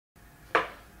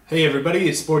Hey everybody,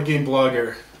 it's Board Game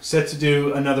Blogger, set to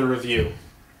do another review.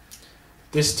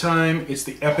 This time it's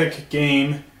the epic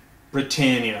game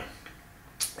Britannia.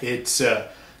 It's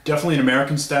definitely an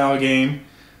American style game,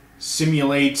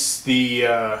 simulates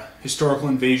the historical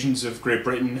invasions of Great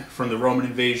Britain from the Roman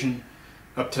invasion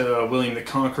up to William the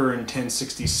Conqueror in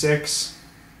 1066.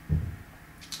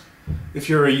 If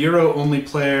you're a Euro-only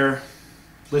player,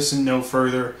 listen no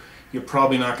further. You're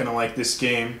probably not going to like this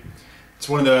game. It's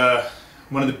one of the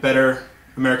better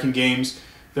American games.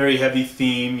 Very heavy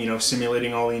theme, you know,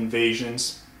 simulating all the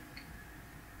invasions.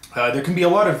 There can be a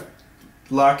lot of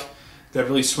luck that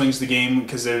really swings the game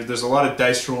because there's a lot of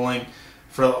dice rolling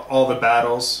for all the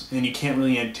battles, and you can't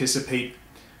really anticipate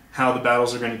how the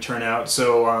battles are going to turn out.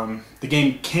 So the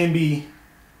game can be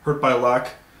hurt by luck.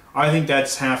 I think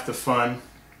that's half the fun.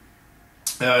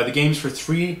 The game's for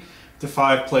 3 to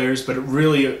 5 players, but it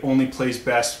really only plays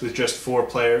best with just 4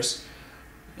 players.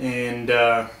 And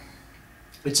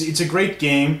it's a great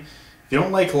game. If you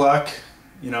don't like luck,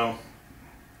 you know,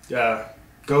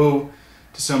 go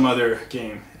to some other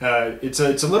game. It's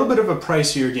a little bit of a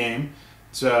pricier game.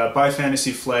 It's by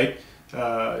Fantasy Flight,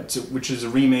 which is a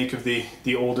remake of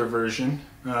the older version.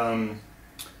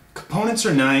 Components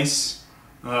are nice.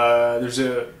 There's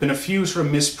been a few sort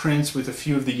of misprints with a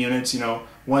few of the units. You know,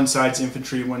 one side's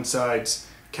infantry, one side's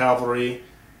cavalry.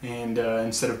 And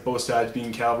instead of both sides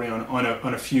being cavalry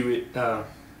on a few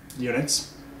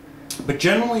units, but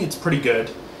generally it's pretty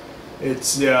good.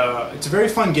 It's a very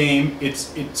fun game.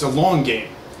 It's a long game.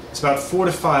 It's about 4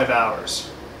 to 5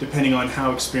 hours, depending on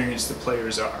how experienced the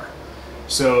players are.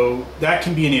 So that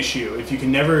can be an issue if you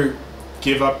can never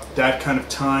give up that kind of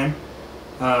time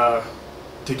to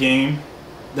game.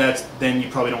 Then you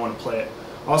probably don't want to play it.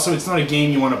 Also, it's not a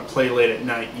game you want to play late at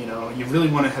night. You know, you really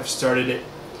want to have started it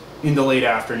in the late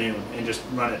afternoon and just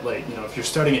run it late. You know, if you're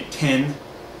starting at 10,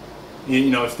 you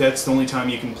know, if that's the only time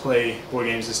you can play board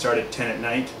games to start at 10 at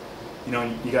night, you know,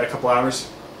 and you got a couple hours,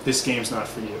 this game's not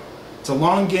for you. It's a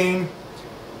long game,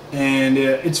 and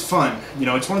it's fun. You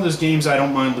know, it's one of those games I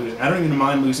don't mind losing. I don't even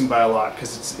mind losing by a lot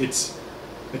because it's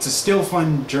a still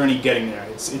fun journey getting there.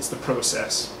 It's the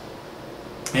process.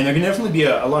 And there can definitely be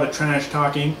a lot of trash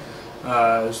talking.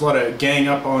 There's a lot of gang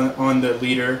up on the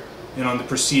leader and on the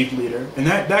perceived leader, and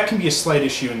that can be a slight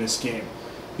issue in this game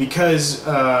because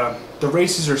the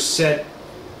races are set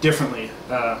differently,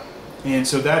 and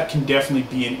so that can definitely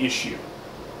be an issue.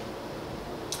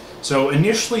 So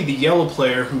initially the yellow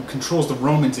player, who controls the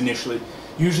Romans initially,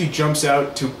 usually jumps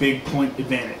out to a big point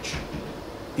advantage,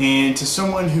 and to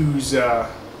someone who's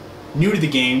new to the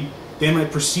game, they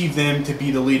might perceive them to be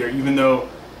the leader even though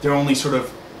they're only sort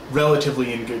of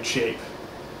relatively in good shape,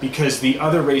 because the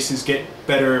other races get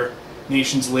better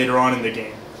nations later on in the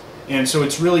game. And so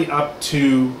it's really up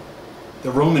to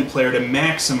the Roman player to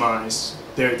maximize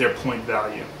their point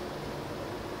value.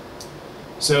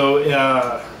 So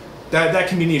that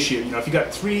can be an issue. You know, if you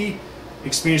got 3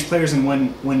 experienced players and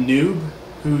one noob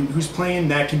who's playing,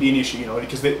 that can be an issue. You know,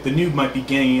 because the noob might be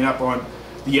ganging up on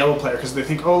the yellow player because they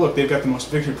think, oh look, they've got the most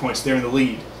victory points, they're in the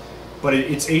lead. But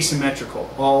it's asymmetrical.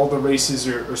 All the races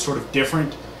are sort of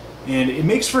different, and it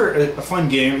makes for a fun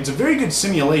game. It's a very good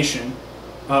simulation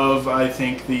of, I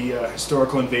think, the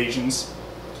historical invasions.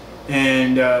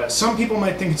 And some people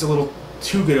might think it's a little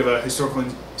too good of a historical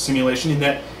simulation in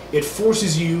that it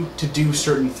forces you to do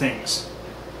certain things.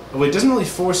 Well, it doesn't really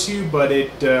force you, but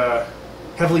it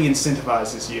heavily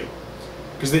incentivizes you.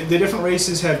 Because the different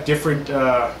races have different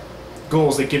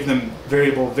goals that give them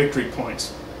variable victory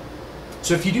points.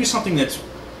 So if you do something that's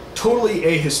totally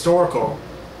ahistorical,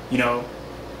 you know,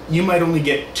 you might only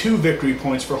get 2 victory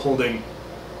points for holding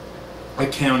a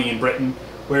county in Britain,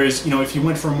 whereas, you know, if you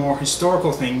went for a more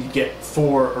historical thing, you get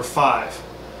 4 or 5.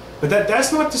 But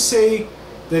that's not to say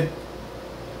that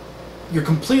you're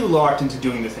completely locked into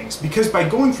doing the things, because by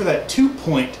going for that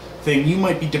 2-point thing, you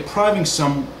might be depriving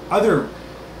some other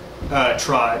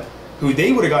tribe who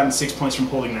they would have gotten 6 points from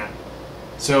holding that.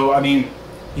 So, I mean,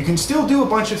 you can still do a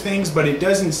bunch of things, but it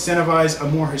does incentivize a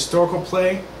more historical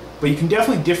play. But you can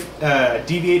definitely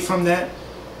deviate from that,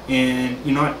 and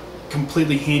you're not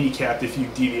completely handicapped if you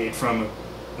deviate from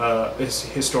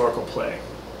historical play.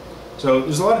 So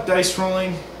there's a lot of dice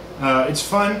rolling. It's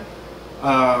fun.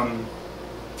 I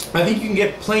think you can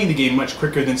get playing the game much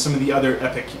quicker than some of the other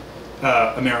epic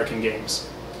American games.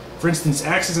 For instance,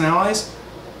 Axis and Allies,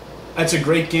 that's a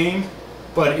great game,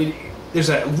 but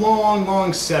there's a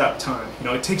long setup time. You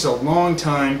know, it takes a long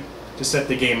time to set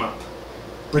the game up.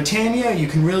 Britannia, you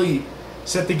can really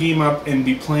set the game up and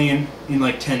be playing in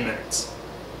like 10 minutes.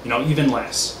 You know, even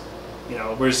less. You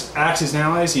know, whereas Axis and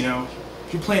Allies, you know,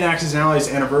 if you're playing Axis and Allies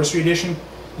Anniversary Edition,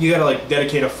 you gotta like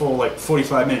dedicate a full like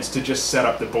 45 minutes to just set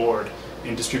up the board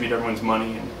and distribute everyone's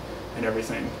money and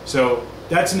everything. So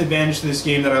that's an advantage to this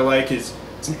game that I like. Is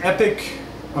it's an epic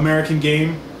American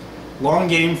game, long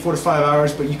game, 4 to 5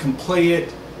 hours, but you can play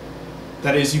it.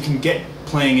 That is, you can get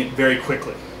playing it very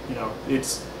quickly. You know,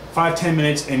 it's 5-10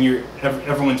 minutes and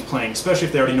everyone's playing, especially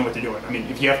if they already know what they're doing. I mean,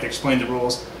 if you have to explain the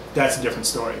rules, that's a different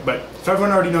story. But if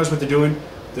everyone already knows what they're doing,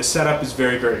 the setup is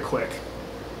very, very quick.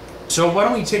 So why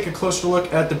don't we take a closer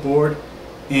look at the board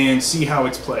and see how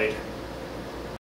it's played.